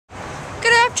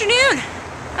afternoon.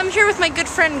 I'm here with my good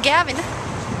friend Gavin.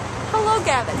 Hello,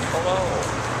 Gavin. Hello.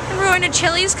 And we're going to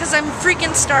Chili's because I'm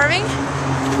freaking starving.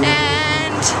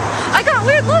 And I got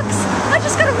weird looks. I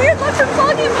just got a weird look from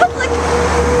vlogging in public.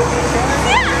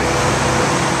 Yeah.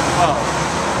 Oh.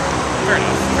 Fair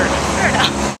enough. Fair enough. Fair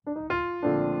enough.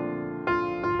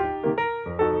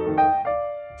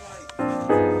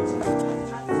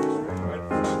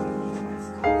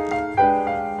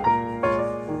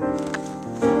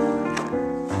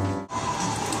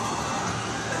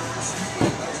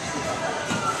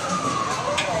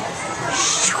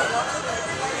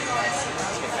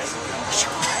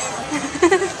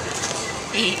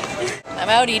 I'm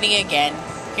out eating again.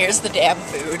 Here's the damn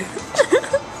food.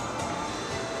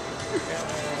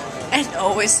 And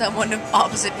always someone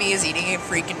opposite me is eating a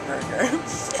freaking burger.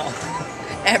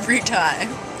 Every time.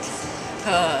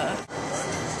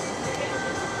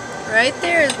 Right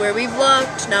there is where we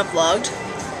bust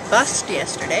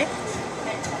yesterday.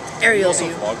 Aerial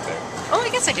view. Oh, I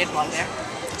guess I did vlog there.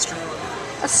 It's true.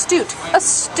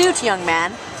 Astute young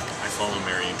man. I follow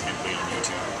Mary intently on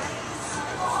YouTube.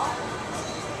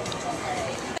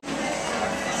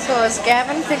 So as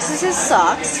Gavin fixes his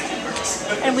socks,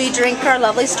 and we drink our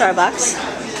lovely Starbucks.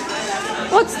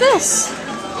 What's this?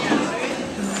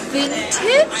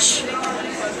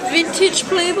 Vintage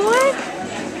Playboy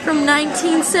from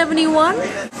 1971.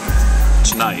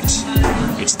 Tonight,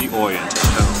 it's the Orient at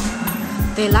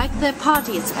home. They like their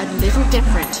parties a little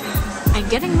different, and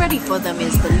getting ready for them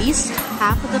is the least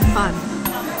half of the fun.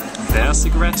 Their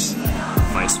cigarette,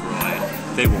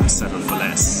 Viceroy, they won't settle for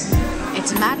less.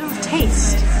 It's a matter of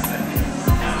taste.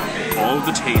 All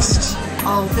the taste.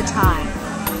 All the time.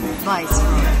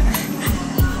 Viceroy.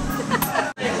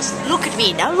 Look at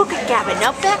me, now look at Gavin,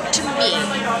 now back to me.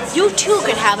 You too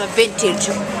can have a vintage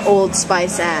Old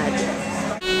Spice ad.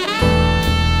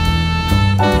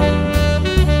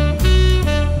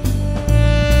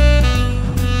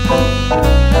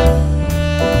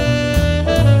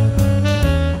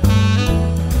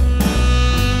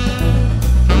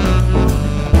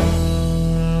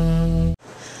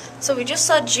 So we just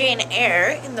saw Jane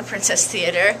Eyre in the Princess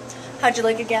Theatre. How'd you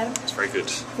like it, Gavin? It's very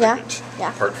good. Yeah? Very good.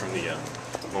 Yeah. Apart from the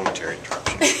momentary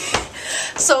interruption.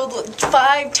 So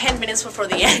 5-10 minutes before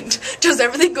the end, just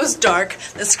everything goes dark,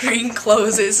 the screen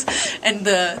closes, and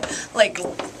the, like,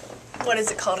 what is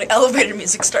it called? Elevator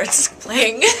music starts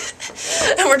playing.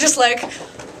 And we're just like,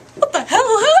 what the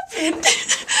hell happened?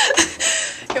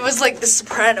 It was like the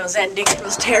Sopranos ending. It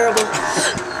was terrible.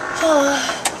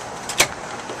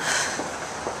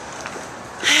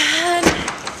 And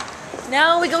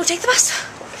now we go take the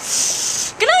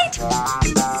bus. Good night!